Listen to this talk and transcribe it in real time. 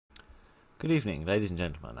Good evening, ladies and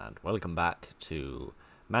gentlemen, and welcome back to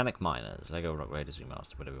Manic Miners, Lego Rock Raiders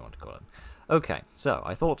Remastered, whatever you want to call it. Okay, so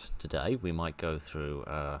I thought today we might go through,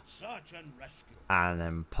 Search and rescue. and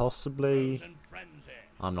then possibly, Frozen frenzy.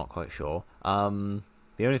 I'm not quite sure. The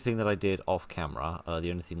only thing that I did off camera, the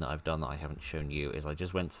only thing that I've done that I haven't shown you is I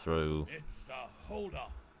just went through, It's a holder.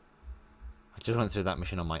 that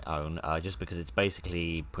mission on my own, just because it's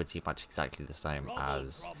basically pretty much exactly the same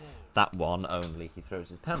as Trouble. that one, only he throws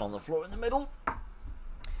his pen on the floor in the middle.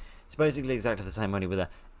 It's basically exactly the same, only with a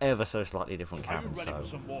ever so slightly different Are you cabin, ready so for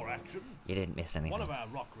some more action? you didn't miss anything. One of our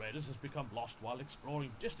rock raiders has become lost while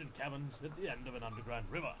exploring distant caverns at the end of an underground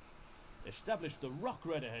river. Establish the Rock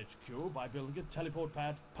Raider HQ by building a teleport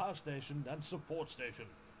pad, power station, and support station.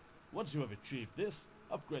 Once you have achieved this,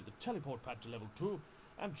 upgrade the teleport pad to level 2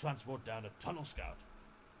 and transport down a tunnel scout.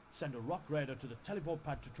 Send a rock raider to the teleport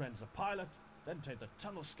pad to train as a pilot, then take the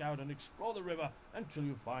tunnel scout and explore the river until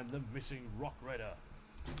you find the missing rock raider.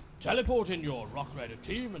 Teleport in your rock raider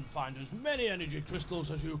team and find as many energy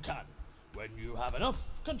crystals as you can. When you have enough,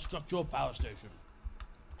 construct your power station.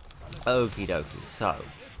 Okie dokie. So,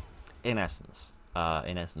 in essence, what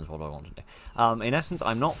do I want to do? In essence,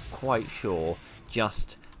 I'm not quite sure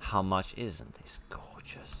just how much. Isn't this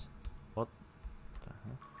gorgeous? What the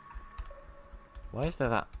hell? Why is there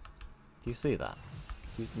that? Do you see that?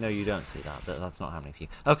 No, you don't see that. That's not happening for you.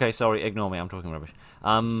 Okay, sorry, ignore me. I'm talking rubbish.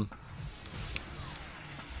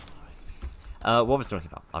 What was I talking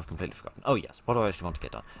about? I've completely forgotten. Oh yes, what do I actually want to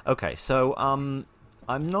get done? Okay, so I'm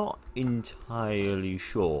not entirely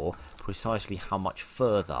sure precisely how much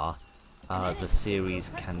further the series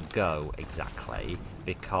can go exactly,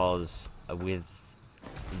 because with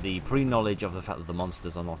the pre-knowledge of the fact that the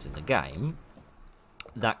monsters are not in the game,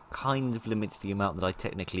 that kind of limits the amount that I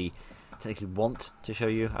technically want to show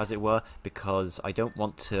you, as it were, because I don't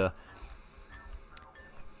want to.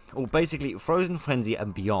 Well, basically, Frozen Frenzy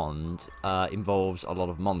and Beyond involves a lot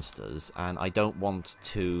of monsters, and I don't want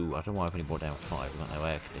to. I don't know why I've only brought down 5. We've got no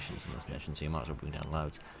air conditions in this mission, so you might as well bring down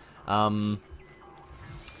loads.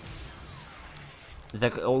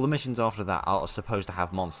 All the missions after that are supposed to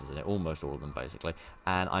have monsters in it, almost all of them, basically,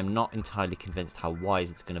 and I'm not entirely convinced how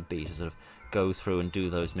wise it's going to be to sort of go through and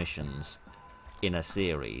do those missions in a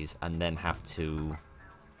series, and then have to,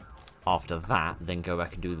 after that, then go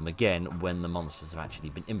back and do them again when the monsters have actually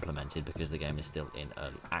been implemented, because the game is still in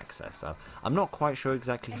early access. So I'm not quite sure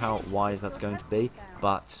exactly how wise that's going to be,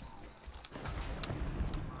 but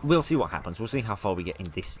we'll see what happens. We'll see how far we get in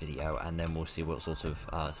this video, and then we'll see what sort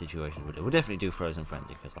of situation we'll do. We'll definitely do Frozen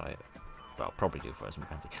Frenzy, because well, probably do Frozen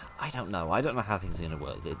Frenzy. I don't know how things are going to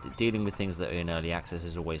work. Dealing with things that are in early access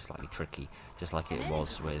is always slightly tricky, just like it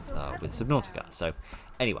was with Subnautica. So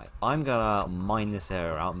anyway, I'm going to mine this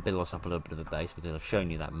area out and build us up a little bit of a base, because I've shown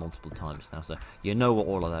you that multiple times now, so you know what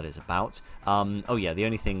all of that is about. Oh yeah, the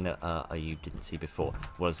only thing that you didn't see before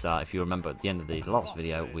was, if you remember at the end of the last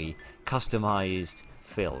video, we customized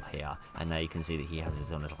Phil here, and now you can see that he has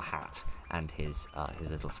his own little hat and his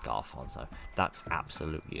little scarf on, so that's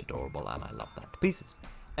absolutely adorable, and I love that to pieces.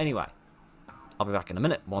 Anyway, I'll be back in a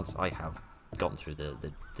minute once I have gotten through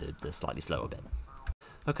the slightly slower bit.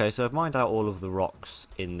 Okay, so I've mined out all of the rocks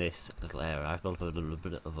in this little area. I've built a little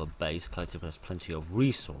bit of a base, collected us plenty of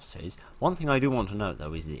resources. One thing I do want to note,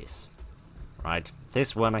 though, is this. Right?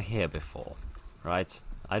 This weren't here before. Right?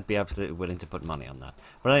 I'd be absolutely willing to put money on that.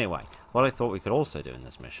 But anyway, what I thought we could also do in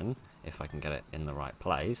this mission, if I can get it in the right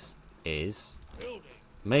place, is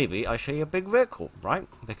maybe I show you a big vehicle, right?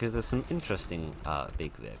 Because there's some interesting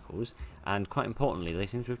big vehicles, and quite importantly, they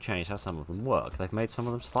seem to have changed how some of them work. They've made some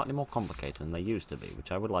of them slightly more complicated than they used to be,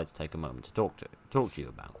 which I would like to take a moment to talk to you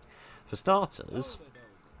about. For starters,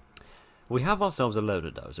 we have ourselves a loader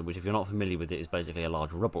dozer, which, if you're not familiar with it, is basically a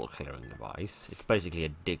large rubble clearing device. It's basically a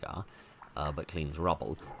digger, but cleans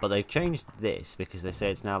rubble. But they've changed this because they say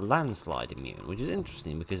it's now landslide immune, which is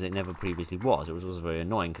interesting because it never previously was. It was also very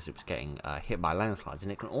annoying because it was getting hit by landslides,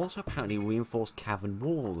 and it can also apparently reinforce cavern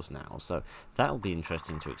walls now, so that'll be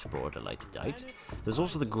interesting to explore at a later date. There's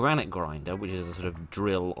also the granite grinder, which is a sort of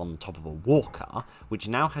drill on top of a walker, which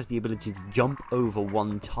now has the ability to jump over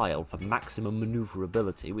one tile for maximum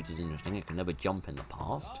maneuverability, which is interesting. It can never jump in the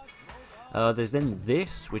past. There's then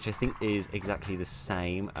this, which I think is exactly the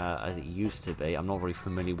same as it used to be. I'm not very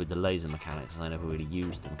familiar with the laser mechanics, I never really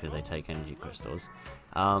used them because they take energy crystals.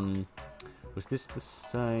 Was this the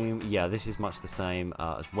same? Yeah, this is much the same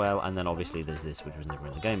as well, and then obviously there's this, which was never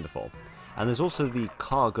in the game before. And there's also the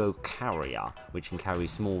cargo carrier, which can carry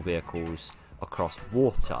small vehicles across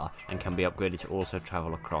water and can be upgraded to also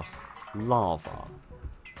travel across lava,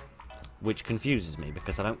 which confuses me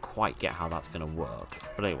because I don't quite get how that's going to work.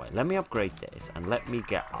 But anyway, let me upgrade this and let me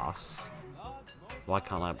get us Why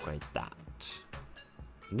can't I upgrade that?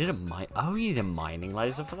 You need a oh, you need a mining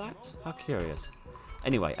laser for that? How curious.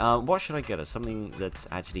 Anyway, what should I get us? Something that's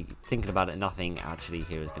actually, thinking about it, nothing actually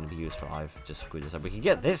here is going to be useful. I've just screwed this up. We can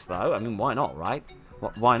get this, though. I mean, why not, right?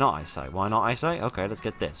 Why not, I say? Why not, I say? Okay, let's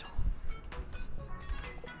get this.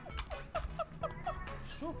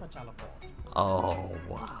 Super teleport. Oh,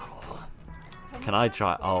 wow. Can I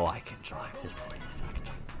try? Oh, I can drive this place. I can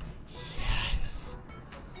drive. Yes.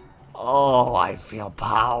 Oh, I feel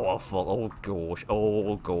powerful. Oh, gosh.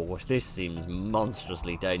 Oh, gosh. This seems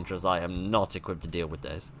monstrously dangerous. I am not equipped to deal with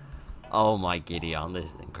this. Oh, my Gideon. This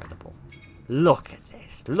is incredible. Look at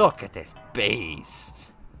this. Look at this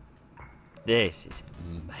beast. This is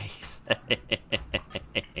amazing.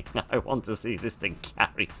 I want to see this thing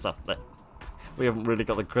carry something. We haven't really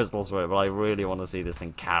got the crystals for it, but I really want to see this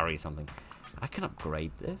thing carry something. I can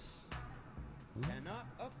upgrade this. Cannot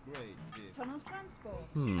upgrade this. Tunnel transport.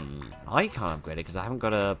 I can't upgrade it because I haven't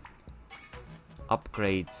got a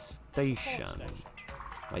upgrade station.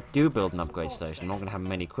 If I do build an upgrade station, I'm not going to have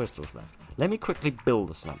many crystals left. Let me quickly build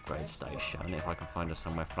us an upgrade station, if I can find us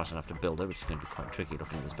somewhere flat enough to build it, which is going to be quite tricky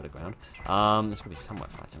looking at this bit of ground. It's going to be somewhere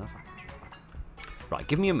flat enough. Right,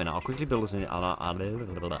 give me a minute. I'll quickly build us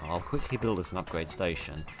I'll quickly build us an upgrade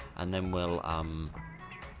station, and then we'll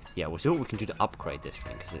yeah, we'll see what we can do to upgrade this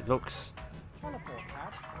thing, because it looks...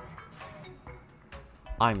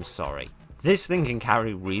 I'm sorry. This thing can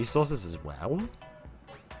carry resources as well?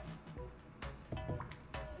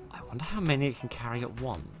 I wonder how many it can carry at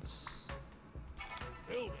once.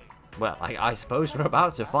 Well, I suppose we're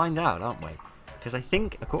about to find out, aren't we? Because I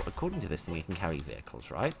think, according to this thing, it can carry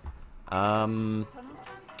vehicles, right?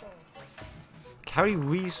 Carry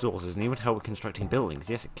resources and even help with constructing buildings.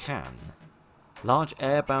 Yes, it can. Large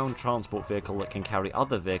airbound transport vehicle that can carry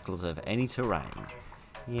other vehicles of any terrain.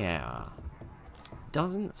 Yeah.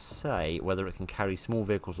 Doesn't say whether it can carry small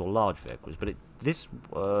vehicles or large vehicles, but this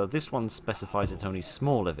one specifies it's only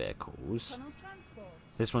smaller vehicles.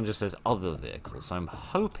 This one just says other vehicles, so I'm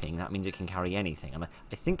hoping that means it can carry anything. And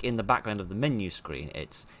I think in the background of the menu screen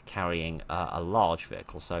it's carrying a large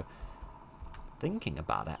vehicle, so thinking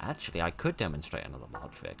about it, actually, I could demonstrate another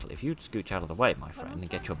large vehicle. If you'd scooch out of the way, my friend, and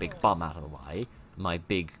get your big bum out of the way, my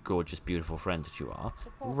big, gorgeous, beautiful friend that you are.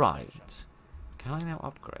 Right. Can I now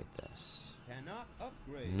upgrade this? Cannot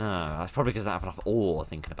upgrade. No, that's probably because I don't have enough ore,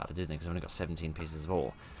 thinking about it, isn't it? Because I've only got 17 pieces of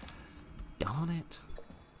ore. Darn it.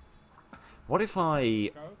 What if I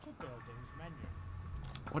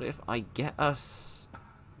get us...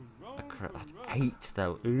 That's 8,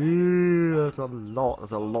 though. Ooh, that's a lot.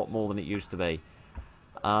 That's a lot more than it used to be.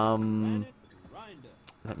 Let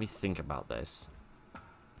me think about this.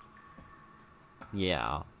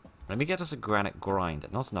 Yeah. Let me get us a granite grinder.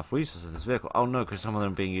 Not enough resources for this vehicle. Oh, no, because some of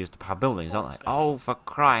them are being used to power buildings, aren't they? Oh, for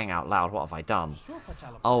crying out loud, what have I done?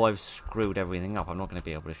 Oh, I've screwed everything up. I'm not going to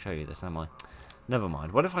be able to show you this, am I? Never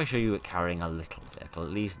mind. What if I show you it carrying a little vehicle? At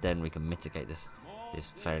least then we can mitigate this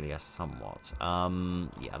failure somewhat.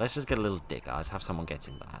 Yeah, let's just get a little dig, guys. Have someone get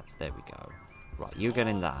in that. There we go. Right, you get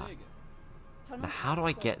in that. Now, how do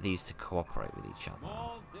I get these to cooperate with each other?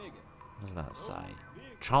 What does that say?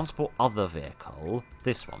 Transport other vehicle.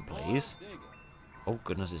 This one, please. Oh,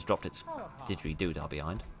 goodness, it's dropped its didgeridoo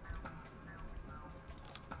behind.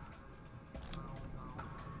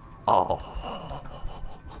 Oh.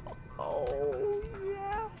 Oh,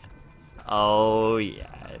 yes. Oh,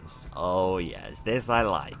 yes. Oh, yes. This I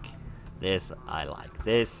like. This I like.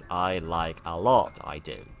 This I like a lot. I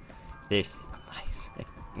do. This is amazing.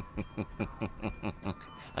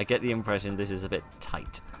 I get the impression this is a bit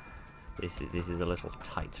tight. This is a little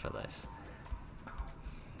tight for this.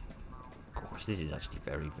 Of course, this is actually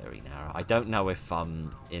very, very narrow. I don't know if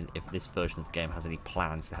if this version of the game has any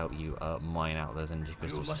plans to help you mine out those energy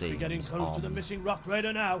crystal seams. You must be getting close to the missing rock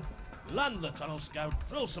raider now. Land the tunnel scout,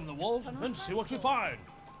 drill some of the walls, and see what you find.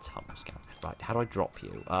 Tunnel scout. Right, how do I drop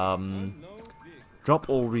you? Drop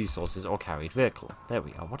all resources or carried vehicle. There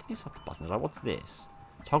we are. What are these at the bottom? Like, what's this?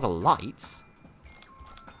 Toggle lights.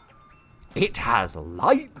 It has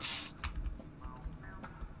lights.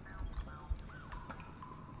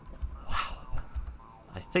 Wow.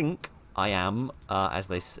 I think I am, as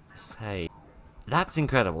they say. That's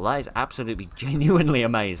incredible. That is absolutely, genuinely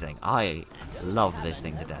amazing. I love this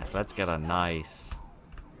thing to death. Let's get a nice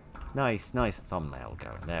thumbnail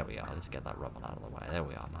going. There we are. Let's get that rubble out of the way. There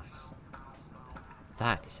we are. Nice.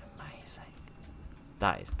 That is amazing.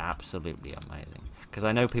 That is absolutely amazing. Because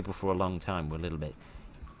I know people for a long time were a little bit,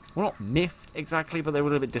 well, not miffed exactly, but they were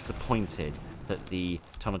a little bit disappointed that the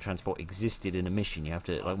tunnel transport existed in a mission. You have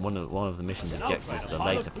to, like, one of the mission's objectives at a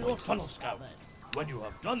later point. When you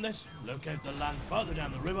have done this, locate the land further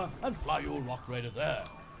down the river and fly your rock raider there.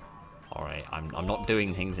 Alright, I'm not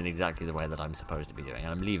doing things in exactly the way that I'm supposed to be doing.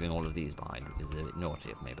 I'm leaving all of these behind, which is a bit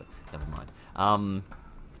naughty of me, but never mind.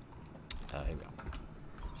 Here we go.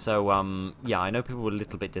 So, yeah, I know people were a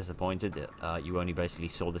little bit disappointed that you only basically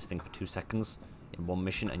saw this thing for 2 seconds in one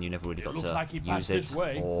mission and you never really got to use it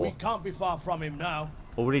or We can't be far from him now.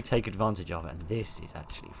 really take advantage of it. And this is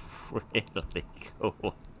actually really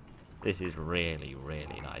cool. This is really,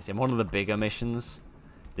 really nice. In one of the bigger missions,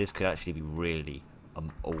 this could actually be really,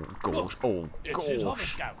 oh gosh,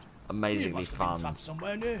 amazingly fun.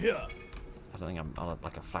 Somewhere near here. I don't think I'm on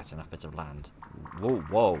like a flat enough bit of land. Whoa,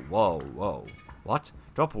 whoa, whoa, whoa. What?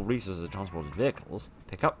 Drop all resources of transported vehicles.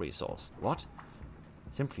 Pick up resource. What?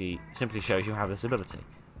 Simply shows you have this ability.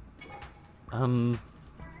 I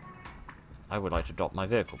would like to drop my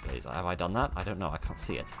vehicle, please. Have I done that? I don't know. I can't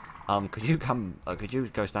see it. Could you come? Could you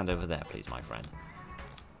go stand over there, please, my friend?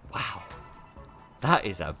 Wow, that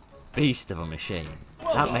is a beast of a machine.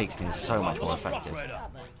 That makes things so much more effective.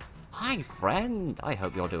 Hi, friend. I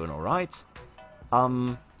hope you're doing all right.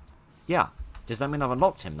 Yeah. Does that mean I've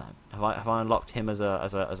unlocked him then? Have I unlocked him as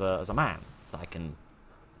a man that I can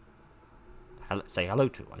say hello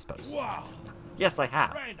to? I suppose. Wow. Yes, I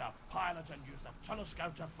have. Train a pilot and use the tunnel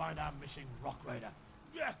scout to find our missing rock raider.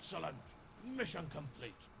 Excellent. Mission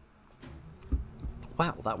complete.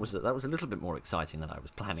 Wow, that was a little bit more exciting than I was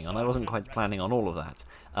planning on. I wasn't quite planning on all of that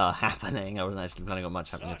happening. I wasn't actually planning on much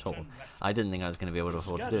happening at all. I didn't think I was going to be able to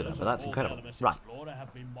afford to do that, but that's incredible. Right. Explorer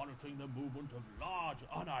have been monitoring the movement of large,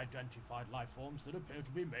 unidentified life forms that appear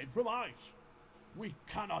to be made from ice. We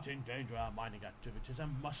cannot endanger our mining activities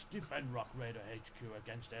and must defend Rock Raider HQ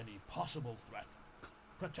against any possible threat.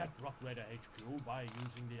 Protect Rock Raider HQ by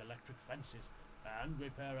using the electric fences, and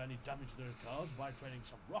repair any damage that occurs by training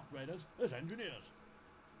some Rock Raiders as engineers.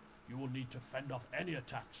 You will need to fend off any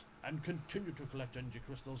attacks and continue to collect energy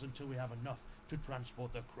crystals until we have enough to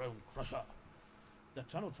transport the Chrome Crusher. The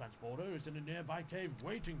tunnel transporter is in a nearby cave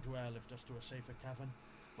waiting to airlift us to a safer cavern,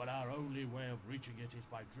 but our only way of reaching it is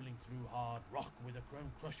by drilling through hard rock with a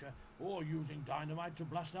Chrome Crusher or using dynamite to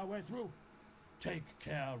blast our way through. Take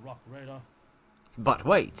care, Rock Raider. But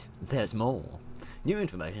wait, there's more. New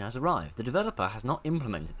information has arrived. The developer has not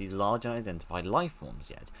implemented these large unidentified life forms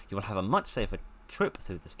yet. You will have a much safer trip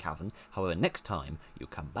through this cavern. However, next time you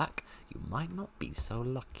come back, you might not be so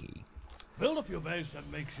lucky. Build up your base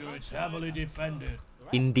and make sure it's heavily defended.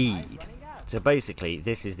 Indeed. So basically,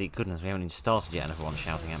 this is the... Goodness, we haven't even started yet and everyone's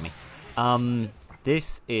shouting at me.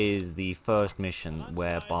 This is the first mission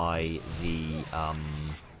whereby the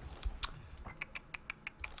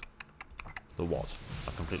what?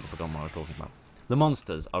 I've completely forgotten what I was talking about. The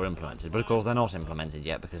monsters are implemented, but of course they're not implemented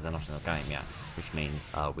yet because they're not in the game yet, which means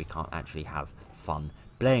we can't actually have fun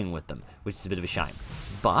playing with them, which is a bit of a shame.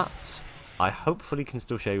 But I hopefully can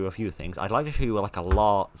still show you a few things. I'd like to show you like a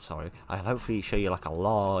I'd hopefully show you like a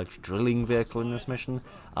large drilling vehicle in this mission.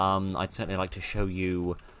 I'd certainly like to show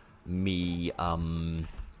you me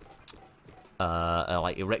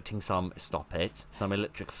like erecting some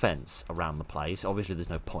electric fence around the place. Obviously there's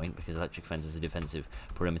no point because electric fence is a defensive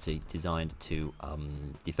perimeter designed to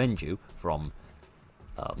defend you from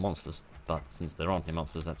monsters, but since there aren't any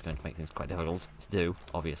monsters, that's going to make things quite difficult to do,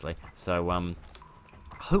 obviously. So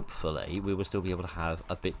hopefully we will still be able to have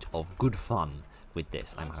a bit of good fun with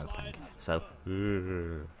this, I'm hoping. So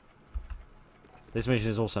this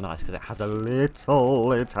mission is also nice because it has a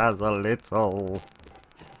little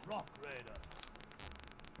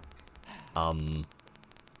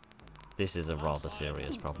this is a rather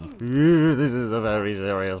serious problem. This is a very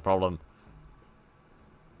serious problem.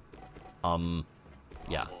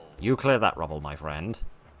 Yeah. You clear that rubble, my friend.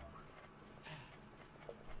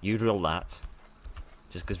 You drill that.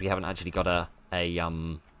 Just because we haven't actually got a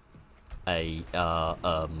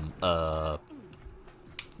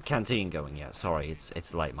canteen going yet. Sorry,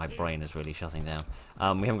 it's late. My brain is really shutting down.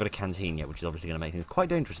 We haven't got a canteen yet, which is obviously going to make things quite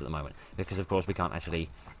dangerous at the moment. Because, of course, we can't actually,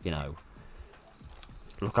 you know,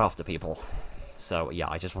 look after people. So, yeah,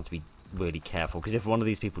 I just want to be really careful. Because if one of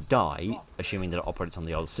these people die, assuming that it operates on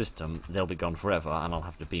the old system, they'll be gone forever. And I'll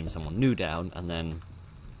have to beam someone new down. And then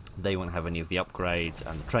they won't have any of the upgrades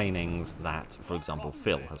and the trainings that, for example,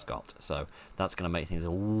 Phil has got. So, that's going to make things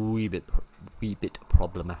a wee bit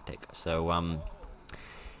problematic. So,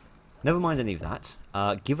 never mind any of that.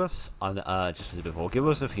 Give us, just as before, give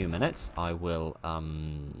us a few minutes. I will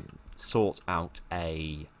sort out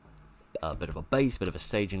a bit of a base, bit of a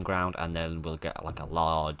staging ground, and then we'll get like a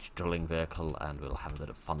large drilling vehicle, and we'll have a bit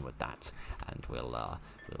of fun with that, and we'll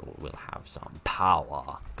have some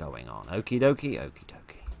power going on. Okie dokie, okie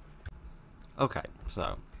dokie. Okay,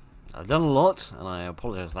 so I've done a lot, and I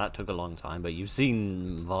apologise for that. It took a long time, but you've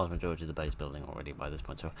seen the vast majority of the base building already by this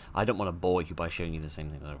point, so I don't want to bore you by showing you the same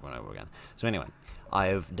thing over and over again. So anyway,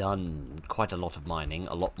 I've done quite a lot of mining,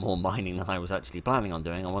 a lot more mining than I was actually planning on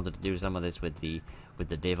doing. I wanted to do some of this with the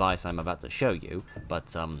device I'm about to show you,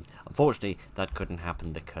 but unfortunately that couldn't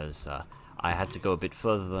happen because I had to go a bit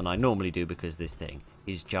further than I normally do because this thing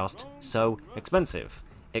is just so expensive.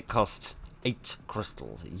 It costs 8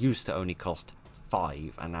 crystals. It used to only cost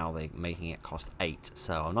 5, and now they're making it cost 8.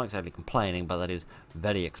 So I'm not exactly complaining, but that is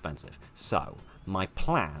very expensive. So my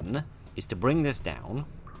plan is to bring this down.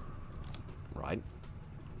 Right.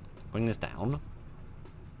 Bring this down.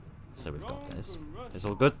 So we've got this. This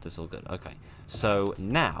all good? This all good. Okay. So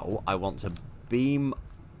now I want to beam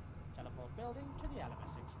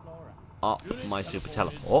up my super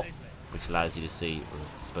teleport, which allows you to see, or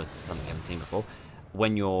I suppose it's something you haven't seen before.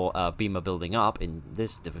 When you're beamer building up, in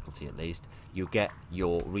this difficulty at least, you get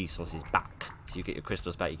your resources back. So you get your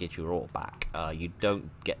crystals back, you get your ore back. You don't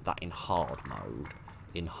get that in hard mode.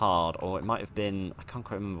 In hard, or it might have been, I can't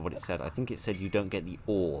quite remember what it said. I think it said you don't get the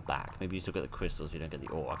ore back. Maybe you still get the crystals, you don't get the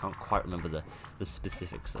ore. I can't quite remember the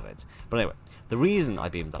specifics of it. But anyway, the reason I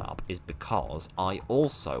beamed that up is because I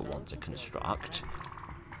also want to construct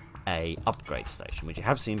a upgrade station, which you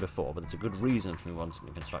have seen before, but it's a good reason for me wanting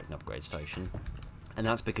to construct an upgrade station. And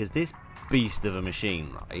that's because this beast of a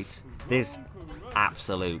machine, right, this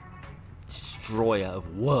absolute destroyer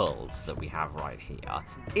of worlds that we have right here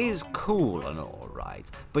is cool and all right,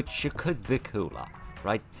 but she could be cooler,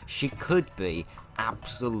 right? She could be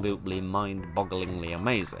absolutely mind-bogglingly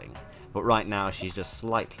amazing, but right now she's just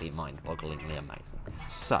slightly mind-bogglingly amazing.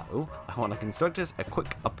 So I want to construct us a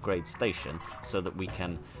quick upgrade station so that we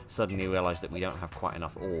can suddenly realize that we don't have quite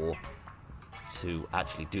enough ore to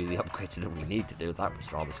actually do the upgrades that we need to do. That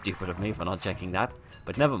was rather stupid of me for not checking that,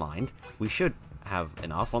 but never mind. We should have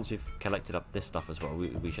enough. Once we've collected up this stuff as well,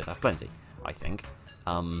 we should have plenty, I think.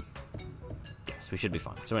 Yes, we should be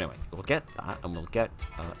fine. So anyway, we'll get that, and we'll get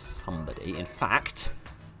somebody. In fact,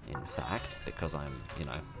 because I'm, you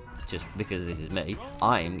know, just because this is me,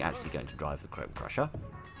 I'm actually going to drive the Chrome Crusher.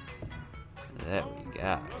 There we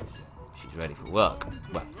go. She's ready for work.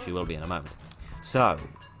 Well, she will be in a moment. So,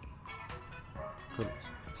 goodness.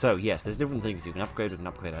 So yes, there's different things you can upgrade. We can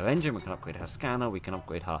upgrade her engine, we can upgrade her scanner, we can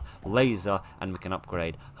upgrade her laser, and we can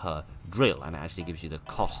upgrade her drill, and it actually gives you the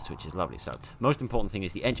costs, which is lovely. So, most important thing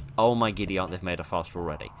is the engine. Oh my giddy aunt, they've made her faster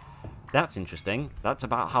already. That's interesting. That's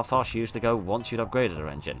about how fast she used to go once you'd upgraded her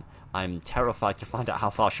engine. I'm terrified to find out how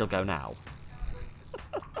fast she'll go now.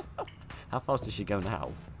 How fast does she go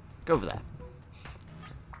now? Go over there.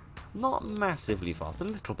 Not massively fast, a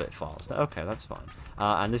little bit faster. Okay, that's fine.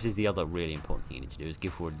 And this is the other really important thing you need to do, is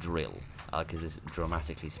give her a drill, because this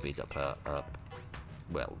dramatically speeds up her,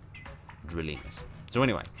 well, drilliness. So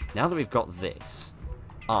anyway, now that we've got this,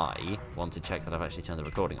 I want to check that I've actually turned the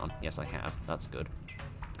recording on. Yes, I have. That's good.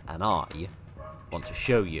 And I want to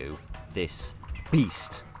show you this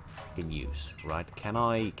beast in use, right? Can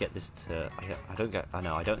I get this to... I don't get... I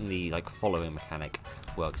know, I don't think the, like, following mechanic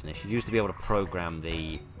works in this. You used to be able to program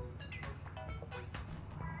the...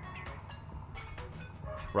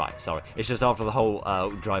 Right, sorry. It's just after the whole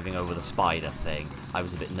driving over the spider thing, I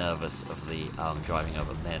was a bit nervous of the driving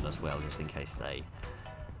over men as well, just in case they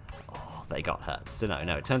got hurt. So no,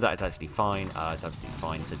 it turns out it's actually fine. It's absolutely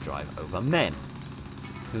fine to drive over men.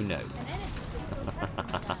 Who knows?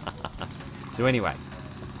 So anyway,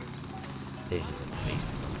 this is a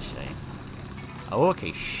beast of a machine. Oh,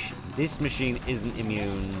 okay. This machine isn't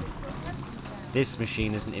immune. This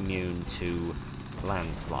machine isn't immune to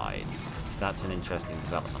landslides. That's an interesting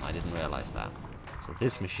development. I didn't realise that. So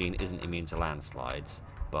this machine isn't immune to landslides,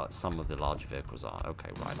 but some of the larger vehicles are. Okay,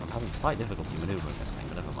 right. I'm having slight difficulty manoeuvring this thing,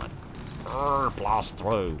 but never mind. Blast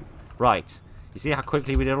through. Right. You see how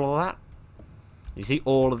quickly we did all of that? You see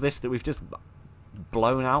all of this that we've just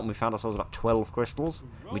blown out, and we found ourselves about 12 crystals?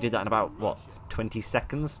 We did that in about, what, 20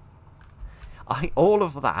 seconds? All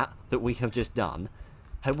of that we have just done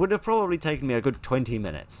would have probably taken me a good 20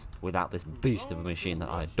 minutes without this beast of a machine that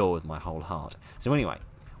I adore with my whole heart. So anyway,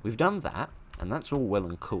 we've done that, and that's all well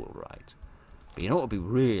and cool, right? But you know what would be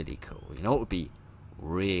really cool? You know what would be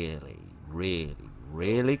really, really,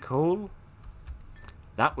 really cool?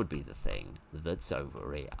 That would be the thing that's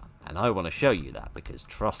over here. And I want to show you that because,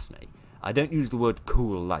 trust me, I don't use the word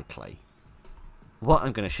cool lightly. What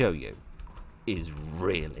I'm going to show you is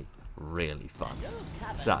really, really fun.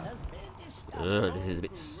 So, this is a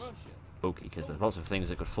bit spooky because there's lots of things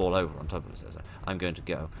that could fall over on top of us. So I'm going to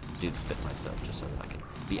go do this bit myself just so that I can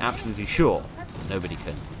be absolutely sure that nobody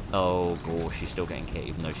can... Oh, gosh, she's still getting hit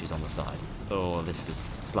even though she's on the side. Oh, this has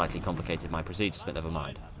slightly complicated my procedures, but never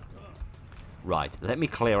mind. Right, let me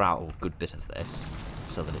clear out a good bit of this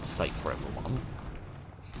so that it's safe for everyone.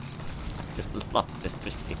 I just love this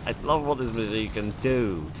machine. I love what this machine can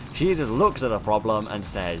do. She just looks at a problem and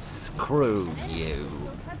says, screw you.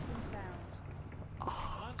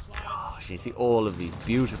 Oh, gosh, you see all of these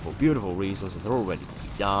beautiful, beautiful resources. They're all ready to be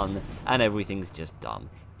done, and everything's just done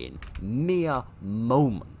in mere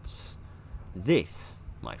moments. This,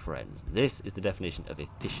 my friends, this is the definition of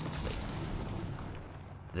efficiency.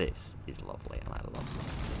 This is lovely, and I love this.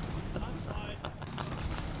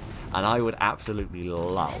 And I would absolutely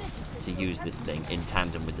love to use this thing in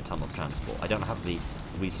tandem with the tunnel transport. I don't have the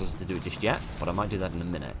resources to do it just yet, but I might do that in a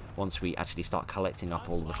minute. Once we actually start collecting up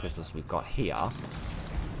all the crystals we've got here.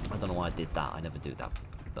 I don't know why I did that. I never do that.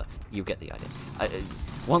 But you get the idea.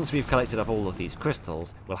 Once we've collected up all of these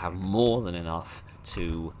crystals, we'll have more than enough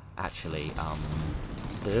to actually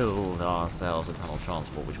build ourselves a tunnel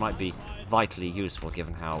transport, which might be vitally useful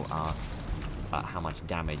given how much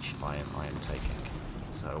damage I am taking.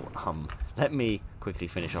 So let me quickly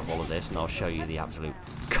finish off all of this, and I'll show you the absolute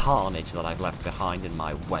carnage that I've left behind in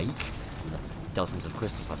my wake, and the dozens of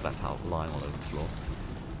crystals I've left out lying all over the floor.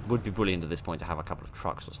 Would be brilliant at this point to have a couple of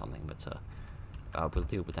trucks or something, but we'll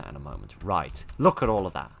deal with that in a moment. Right, look at all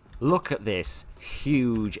of that. Look at this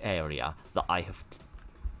huge area that I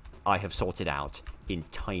have sorted out in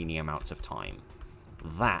tiny amounts of time.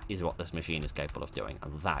 That is what this machine is capable of doing,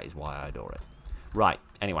 and that is why I adore it. Right,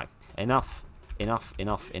 anyway, enough.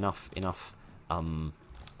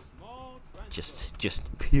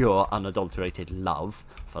 Just pure, unadulterated love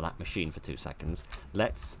for that machine for 2 seconds.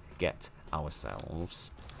 Let's get ourselves...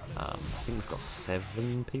 I think we've got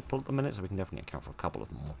 7 people at the minute, so we can definitely account for a couple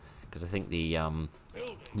of more. Because I think the...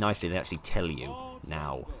 nicely, they actually tell you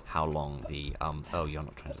now how long the... oh, you're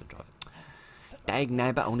not trained as a driver. Dang,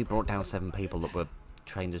 neighbour only brought down 7 people that were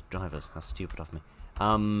trained as drivers. How stupid of me.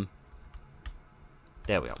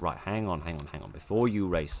 There we are. Right, hang on. Before you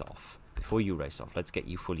race off, let's get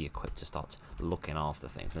you fully equipped to start looking after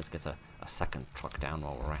things. Let's get a second truck down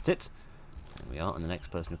while we're at it. There we are. And the next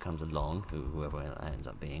person who comes along, whoever that ends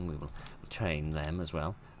up being, we'll train them as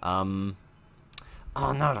well. Oh no,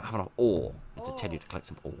 I don't have enough ore. Let's tell you to collect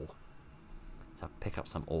some ore. So pick up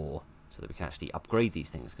some ore so that we can actually upgrade these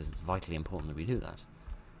things, because it's vitally important that we do that.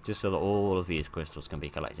 Just so that all of these crystals can be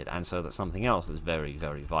collected, and so that something else that's very,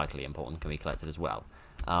 very vitally important can be collected as well.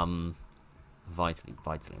 Vitally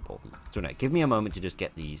important. So now, give me a moment to just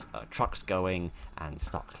get these trucks going and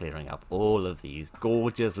start clearing up all of these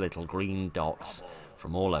gorgeous little green dots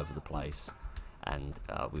from all over the place, and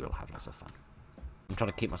we will have lots of fun. I'm trying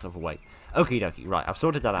to keep myself awake. Okie dokie, right, I've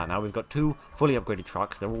sorted that out now. We've got 2 fully upgraded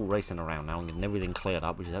trucks. They're all racing around now and getting everything cleared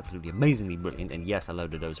up, which is absolutely amazingly brilliant. And yes, a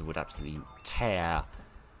load of those would absolutely tear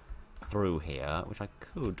through here, which I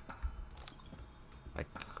could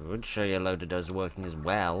show you a load of those working as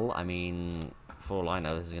well. I mean, for all I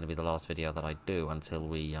know, this is going to be the last video that I do until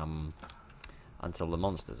we until the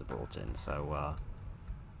monsters are brought in. So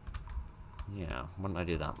yeah, why don't I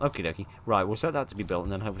do that? Okie dokie. Right, we'll set that to be built,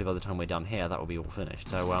 and then hopefully by the time we're done here, that will be all finished.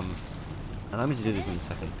 So and I'm going to do this in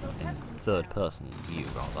third person view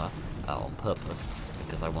rather, on purpose,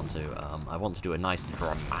 because I want to do a nice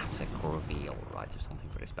dramatic reveal, right, of something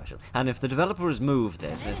very special. And if the developer has moved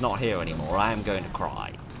this and it's not here anymore, I am going to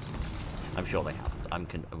cry. I'm sure they haven't. I'm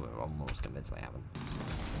almost convinced they haven't.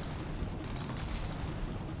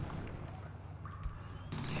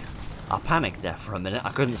 I panicked there for a minute. I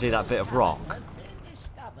couldn't see that bit of rock.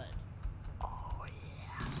 Oh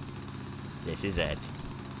yeah. This is it.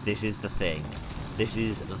 This is the thing. This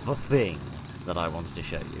is the thing that I wanted to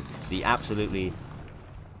show you. The absolutely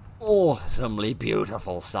awesomely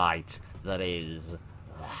beautiful sight that is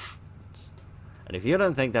that. And if you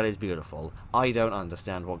don't think that is beautiful, I don't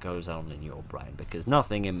understand what goes on in your brain, because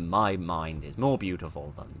nothing in my mind is more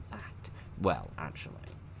beautiful than that. Well, actually,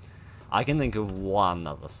 I can think of one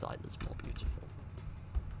other sight that's more beautiful.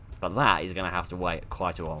 But that is going to have to wait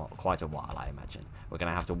quite a while, I imagine. We're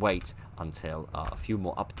going to have to wait until a few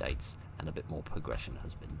more updates and a bit more progression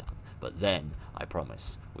has been done. But then, I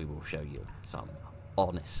promise, we will show you some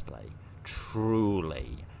honestly,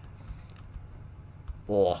 truly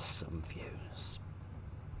awesome views.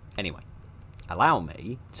 Anyway, allow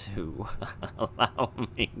me to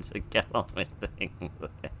get on with things.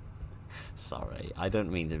 Sorry, I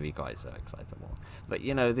don't mean to be quite so excitable. But,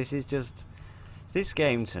 you know, this is just... This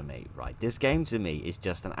game to me, right, this game to me is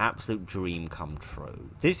just an absolute dream come true.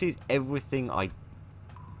 This is everything I...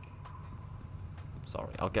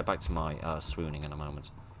 Sorry, I'll get back to my swooning in a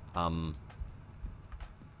moment.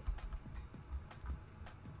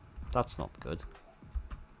 That's not good.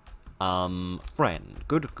 Friend.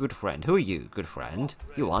 Good friend. Who are you, good friend?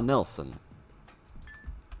 You are Nelson.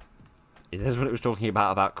 Is this what it was talking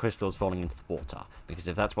about crystals falling into the water? Because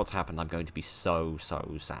if that's what's happened, I'm going to be so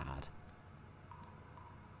sad.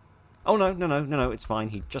 Oh, no, it's fine.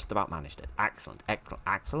 He just about managed it. Excellent,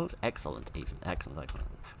 even. Excellent.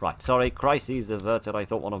 Right, sorry, crises averted. I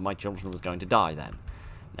thought one of my children was going to die then.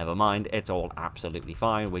 Never mind, it's all absolutely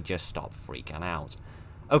fine. We just stop freaking out.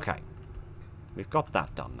 Okay, we've got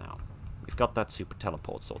that done now. We've got that super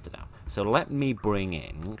teleport sorted out. So let me bring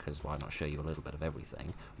in, because why not show you a little bit of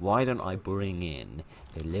everything? Why don't I bring in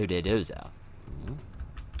a Loadodozer?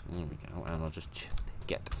 There we go, and I'll just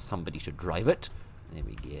get somebody to drive it. There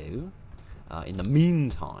we go. In the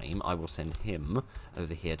meantime, I will send him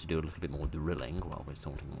over here to do a little bit more drilling while we're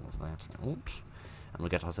sorting all of that out. And we'll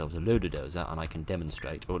get ourselves a Loadodozer, and I can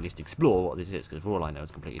demonstrate, or at least explore what this is, because for all I know,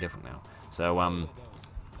 it's completely different now. So,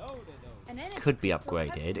 could be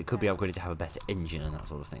upgraded. It could be upgraded to have a better engine and that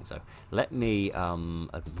sort of thing. So, let me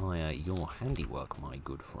admire your handiwork, my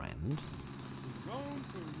good friend.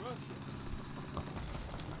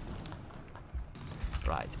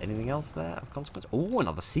 Right, anything else there of consequence? Oh,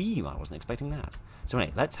 another seam. I wasn't expecting that. So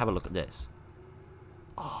anyway, let's have a look at this.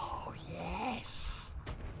 Oh, yes.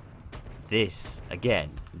 This, again,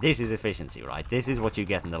 this is efficiency, right? This is what you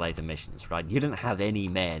get in the later missions, right? You don't have any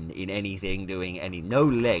men in anything doing any... No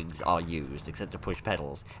legs are used except to push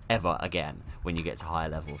pedals ever again when you get to higher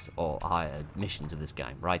levels or higher missions of this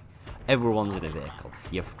game, right? Everyone's in a vehicle.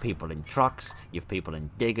 You have people in trucks, you have people in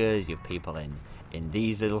diggers, you have people in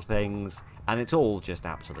these little things, and it's all just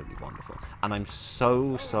absolutely wonderful. And I'm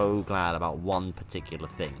so glad about one particular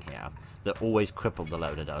thing here that always crippled the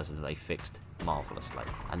Loadodozer that they fixed marvellously,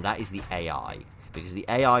 and that is the AI. Because the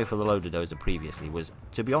AI for the Loadodozer previously was,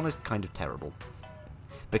 to be honest, kind of terrible.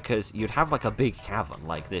 Because you'd have like a big cavern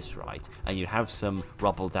like this, right? And you'd have some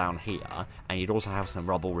rubble down here, and you'd also have some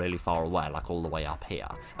rubble really far away, like all the way up here.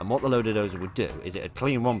 And what the Loadodozer would do is it'd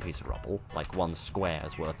clean one piece of rubble, like one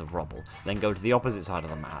square's worth of rubble, then go to the opposite side of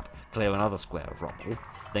the map, clear another square of rubble,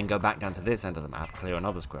 then go back down to this end of the map, clear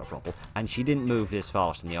another square of rubble. And she didn't move this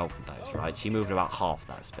fast in the olden days, right? She moved about half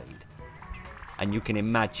that speed. And you can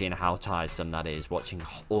imagine how tiresome that is, watching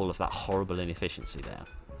all of that horrible inefficiency there.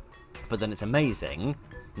 But then it's amazing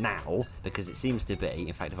now, because it seems to be,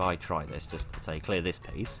 in fact, if I try this, just say clear this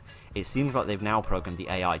piece, it seems like they've now programmed the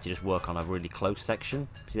AI to just work on a really close section.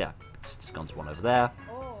 See there, it's just gone to one over there,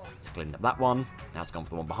 it's cleaning up that one, now it's gone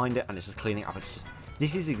for the one behind it, and it's just cleaning up. It's just,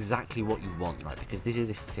 this is exactly what you want, right, because this is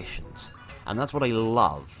efficient. And that's what I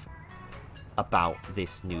love about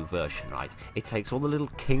this new version, right? It takes all the little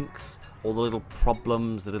kinks, all the little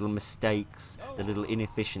problems, the little mistakes, the little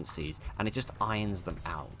inefficiencies, and it just irons them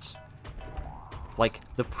out. Like,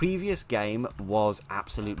 the previous game was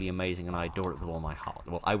absolutely amazing, and I adore it with all my heart.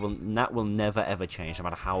 Well, that will never ever change, no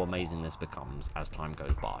matter how amazing this becomes as time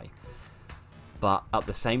goes by. But at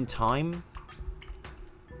the same time,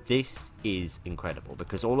 this is incredible,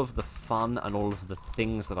 because all of the fun and all of the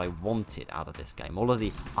things that I wanted out of this game, all of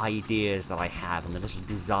the ideas that I had and the little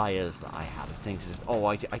desires that I had of things, just, oh,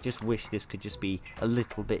 I just wish this could just be a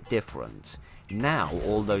little bit different. Now,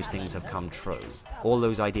 all those things have come true. All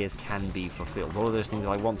those ideas can be fulfilled. All of those things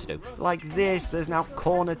I want to do. Like this, there's now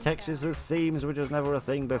corner textures as seams, which was never a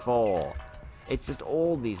thing before. It's just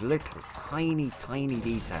all these little tiny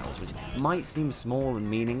details, which might seem small and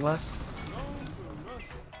meaningless,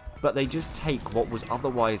 but they just take what was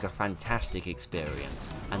otherwise a fantastic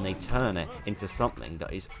experience and they turn it into something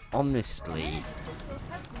that is honestly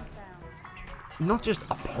not just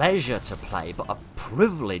a pleasure to play, but a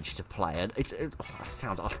privilege to play. And it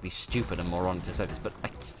sounds utterly stupid and moronic to say this, but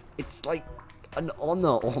it's like an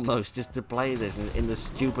honor almost just to play this in the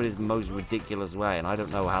stupidest, most ridiculous way. And I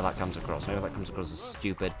don't know how that comes across. Maybe that comes across as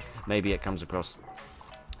stupid. Maybe it comes across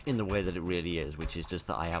in the way that it really is, which is just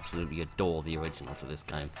that I absolutely adore the original to this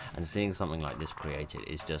game, and seeing something like this created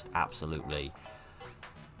is just absolutely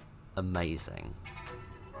amazing.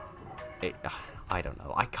 I don't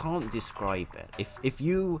know, I can't describe it. If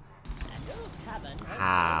you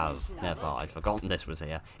have never, I'd forgotten this was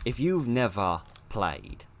here, if you've never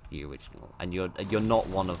played the original, and you're not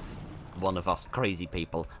one of us crazy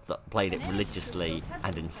people that played it religiously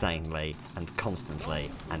and insanely and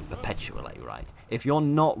constantly and perpetually, right? If you're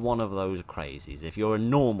not one of those crazies, if you're a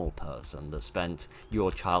normal person that spent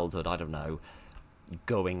your childhood, I don't know,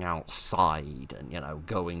 going outside and, you know,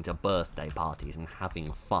 going to birthday parties and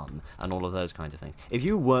having fun and all of those kinds of things, if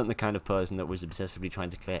you weren't the kind of person that was obsessively trying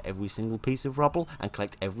to clear every single piece of rubble and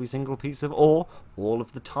collect every single piece of ore all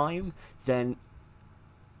of the time, then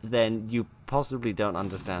you possibly don't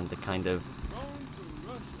understand the kind of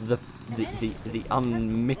the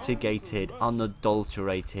unmitigated,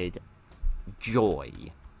 unadulterated joy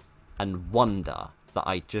and wonder that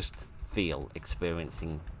I just feel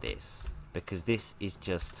experiencing this, because this is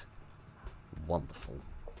just wonderful.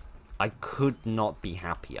 I could not be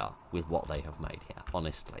happier with what they have made here,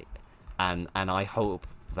 honestly. And I hope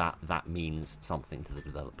that that means something to the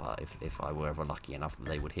developer, if I were ever lucky enough that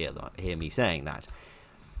they would hear me saying that.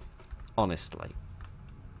 Honestly,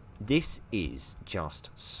 this is just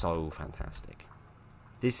so fantastic.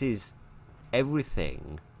 This is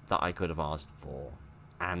everything that I could have asked for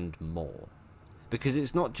and more. Because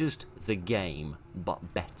it's not just the game,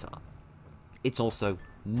 but better. It's also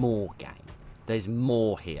more game. There's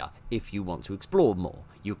more here if you want to explore more.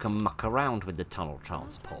 You can muck around with the tunnel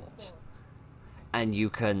transport. And you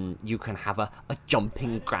can have a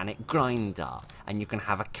jumping granite grinder. And you can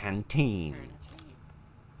have a canteen.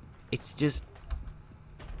 It's just...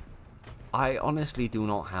 I honestly do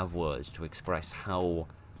not have words to express how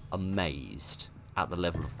amazed at the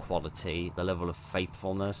level of quality, the level of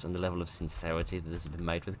faithfulness, and the level of sincerity that this has been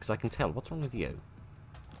made with, because I can tell. What's wrong with you?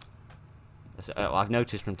 So, I've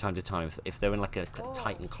noticed from time to time, if they're in like a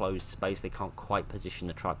tight enclosed space, they can't quite position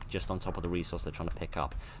the truck just on top of the resource they're trying to pick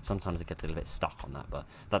up. Sometimes they get a little bit stuck on that, but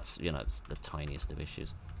that's, you know, it's the tiniest of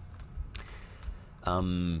issues.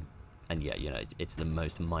 And yeah, you know, it's the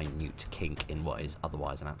most minute kink in what is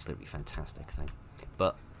otherwise an absolutely fantastic thing.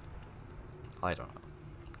 But I don't know.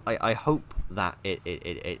 I hope that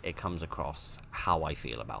it comes across how I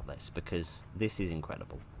feel about this, because this is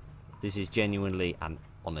incredible. This is genuinely and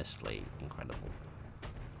honestly incredible.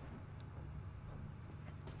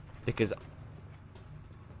 Because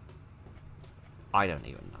I don't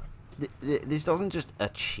even know. This doesn't just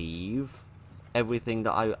achieve everything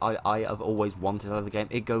that I have always wanted out of the game.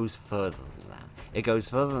 It goes further than that. It goes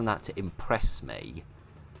further than that to impress me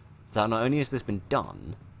that not only has this been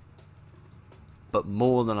done, but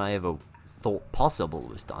more than I ever thought possible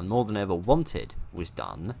was done, more than I ever wanted was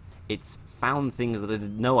done. It's found things that I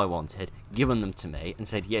didn't know I wanted, given them to me, and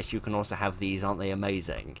said, yes, you can also have these, aren't they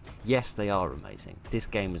amazing? Yes, they are amazing. This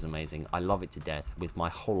game is amazing. I love it to death with my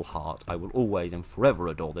whole heart. I will always and forever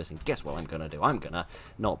adore this, and guess what I'm going to do? I'm going to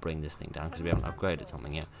not bring this thing down, because we haven't upgraded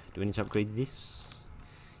something yet. Do we need to upgrade this?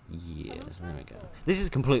 Yes, there we go. This is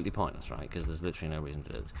completely pointless, right? Because there's literally no reason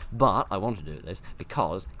to do this. But I want to do this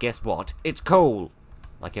because, guess what? It's cool!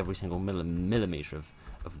 Like every single millimetre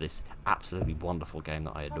of this absolutely wonderful game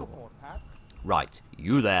that I adore. Right,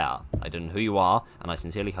 you there. I don't know who you are, and I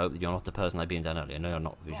sincerely hope that you're not the person I beamed down earlier. No, you're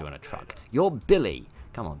not, because you're in a truck. You're Billy!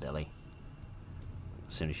 Come on, Billy.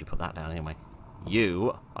 As soon as you put that down anyway.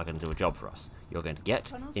 You are going to do a job for us. You're going to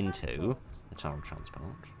get into the tunnel transport.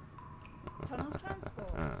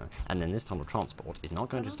 And then this tunnel transport is not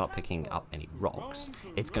going to start picking up any rocks.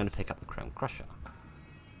 It's going to pick up the Chrome Crusher.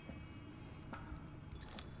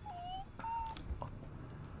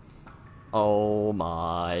 Oh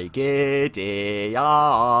my giddy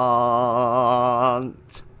aunt!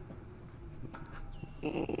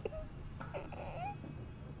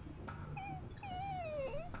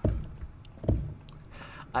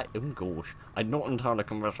 Gosh, I'm not entirely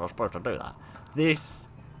convinced I was supposed to do that. This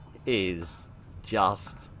is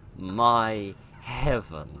just my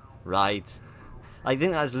heaven, right? I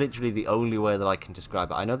think that's literally the only way that I can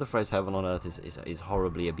describe it. I know the phrase heaven on earth is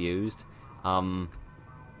horribly abused.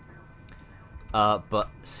 But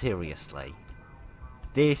seriously,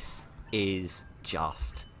 this is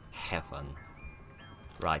just heaven.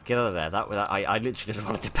 Right, get out of there. I literally just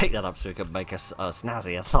wanted to pick that up so we could make a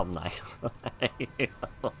snazzier thumbnail.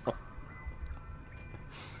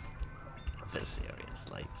 But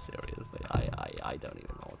seriously, I don't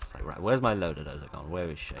even know what to say. Right, where's my loader dozer gone? Where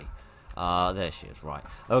is she? There she is. Right.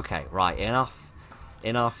 Okay. Right. Enough.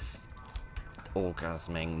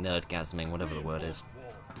 Orgasming, nerdgasming, whatever the word is.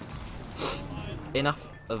 Enough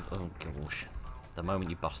of... Oh, gosh. The moment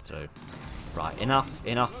you bust through. Right, enough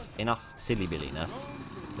silly billiness.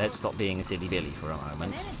 Let's stop being a silly billy for a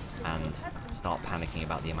moment and start panicking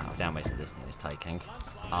about the amount of damage that this thing is taking.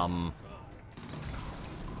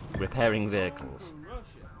 Repairing vehicles.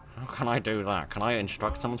 How can I do that? Can I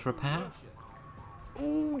instruct someone to repair?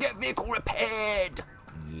 Ooh, get vehicle repaired!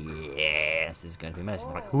 Yes, this is going to be amazing.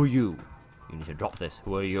 Right, who are you? You need to drop this.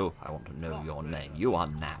 Who are you? I want to know your name. You are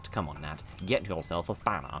Nat. Come on, Nat. Get yourself a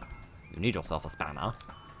spanner. You need yourself a spanner.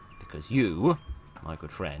 Because you, my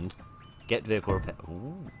good friend, get vehicle repair.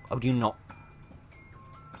 Ooh. Oh, do you not?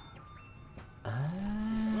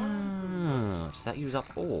 Ah, does that use up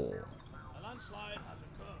all?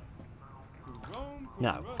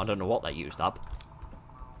 No, I don't know what they used up.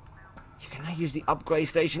 You can now use the upgrade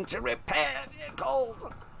station to repair vehicles!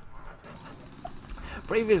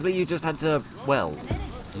 Previously, you just had to, well,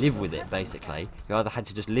 live with it, basically. You either had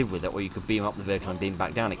to just live with it, or you could beam up the vehicle and beam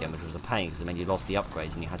back down again, which was a pain, because it meant you lost the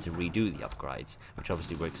upgrades, and you had to redo the upgrades, which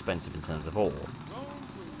obviously were expensive in terms of ore.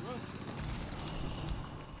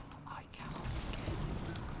 I cannot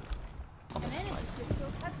honestly.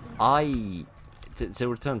 To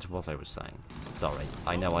return to what I was saying, sorry,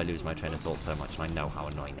 I know I lose my train of thought so much, and I know how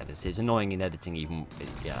annoying that is. It's annoying in editing, even,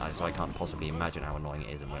 yeah, so I can't possibly imagine how annoying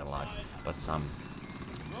it is in real life, but,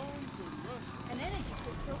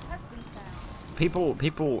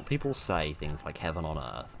 People say things like heaven on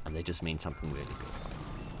earth, and they just mean something really good, right?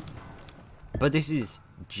 But this is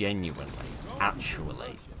genuinely,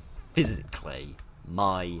 actually, physically,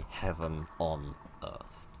 my heaven on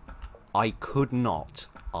earth. I could not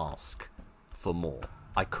ask for more.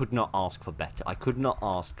 I could not ask for better. I could not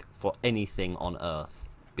ask for anything on earth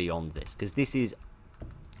beyond this, because this is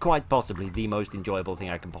quite possibly the most enjoyable thing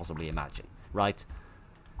I can possibly imagine, right?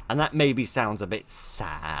 And that maybe sounds a bit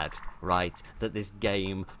sad, right? That this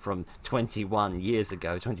game from 21 years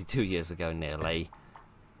ago, 22 years ago nearly,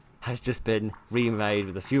 has just been remade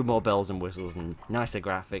with a few more bells and whistles and nicer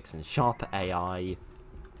graphics and sharper AI.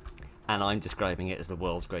 And I'm describing it as the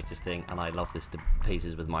world's greatest thing, and I love this to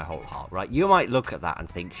pieces with my whole heart, right? You might look at that and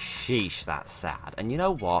think, sheesh, that's sad. And you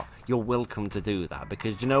know what? You're welcome to do that,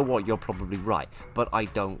 because you know what? You're probably right. But I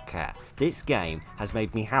don't care. This game has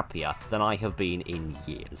made me happier than I have been in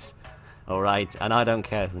years. Alright? And I don't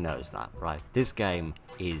care who knows that, right? This game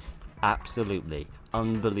is absolutely,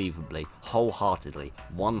 unbelievably, wholeheartedly,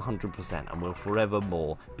 100%, and will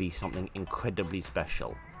forevermore be something incredibly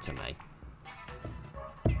special to me.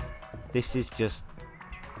 This is just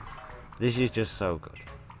so good.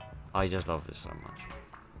 I just love this so much.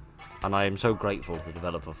 And I am so grateful to the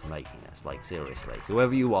developer for making this, like, seriously.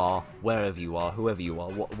 Whoever you are, wherever you are, whoever you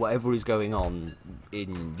are, whatever is going on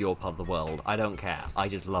in your part of the world, I don't care. I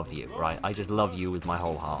just love you, right? I just love you with my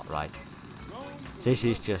whole heart, right? This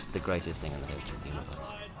is just the greatest thing in the history of the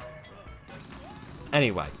universe.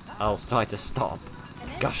 Anyway, I'll try to stop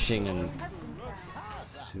gushing and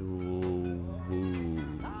swooning.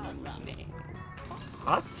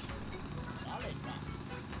 What?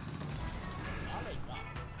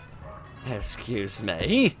 Excuse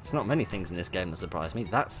me? There's not many things in this game that surprise me.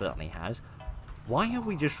 That certainly has. Why have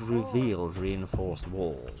we just revealed reinforced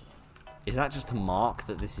wall? Is that just to mark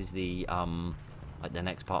that this is the, like the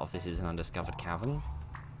next part of this is an undiscovered cavern?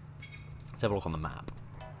 Let's have a look on the map.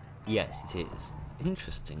 Yes, it is.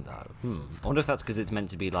 Interesting, though. I wonder if that's because it's meant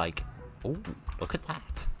to be like... Oh, look at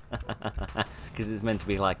that. Because it's meant to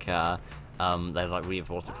be like, they like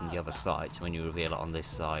reinforced it from the other side, so when you reveal it on this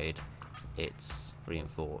side, it's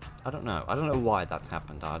reinforced. I don't know why that's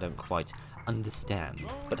happened. I don't quite understand.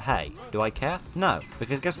 But hey, do I care? No,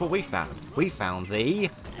 because guess what we found? We found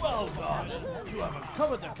the... Well done! You have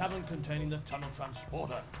uncovered the cavern containing the tunnel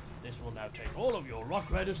transporter. This will now take all of your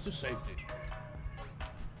rock raiders to safety.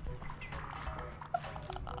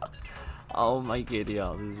 Oh my giddy,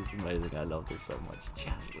 oh, this is amazing. I love this so much.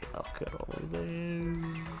 Just look at all of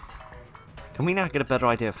this. Can we now get a better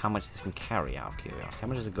idea of how much this can carry, out of curiosity? How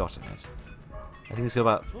much has it got in it? I think it's got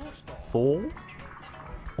about 4,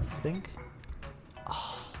 I think.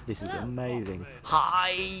 Oh, this is amazing.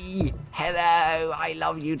 Hi! Hello! I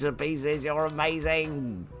love you to pieces. You're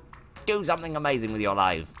amazing. Do something amazing with your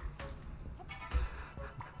life.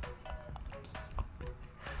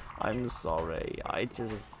 I'm sorry.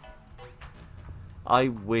 I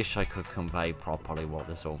wish I could convey properly what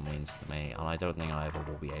this all means to me, and I don't think I ever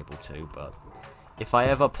will be able to, but if I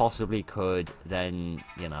ever possibly could, then,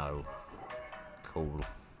 you know, cool.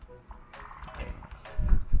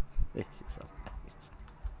 This is amazing.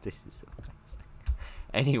 This is amazing.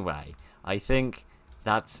 Anyway, I think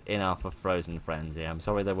that's enough of Frozen Frenzy. I'm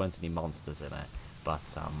sorry there weren't any monsters in it, but,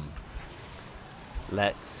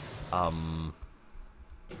 let's, You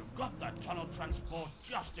got that tunnel transport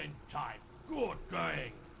just in time. Good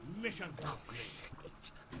going. Mission complete.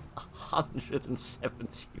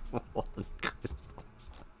 171 crystals.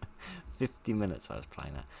 50 minutes I was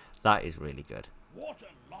playing that. That is really good. What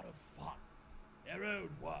a lot of fun. Their own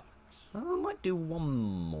works. I might do one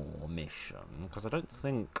more mission, because I don't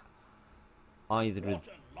think either of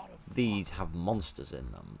these have monsters in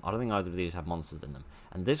them. I don't think either of these have monsters in them.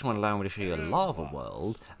 And this one allowed me to show you a lava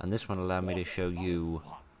world, and this one allowed me to show you,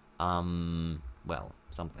 well,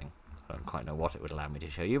 something. I don't quite know what it would allow me to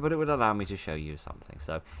show you, but it would allow me to show you something.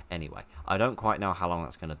 So, anyway, I don't quite know how long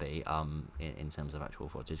that's going to be in terms of actual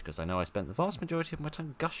footage, because I know I spent the vast majority of my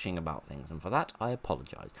time gushing about things, and for that, I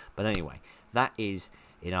apologise. But anyway, that is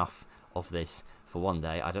enough of this for one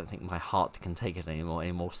day. I don't think my heart can take it anymore.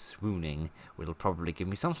 Any more swooning will probably give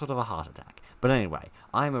me some sort of a heart attack. But anyway,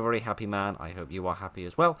 I'm a very happy man. I hope you are happy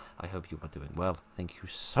as well. I hope you are doing well. Thank you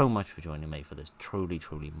so much for joining me for this truly,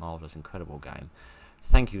 truly marvelous, incredible game.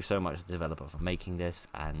 Thank you so much to the developer for making this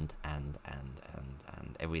and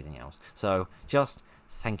everything else. So just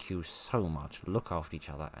thank you so much. Look after each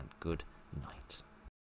other and good night.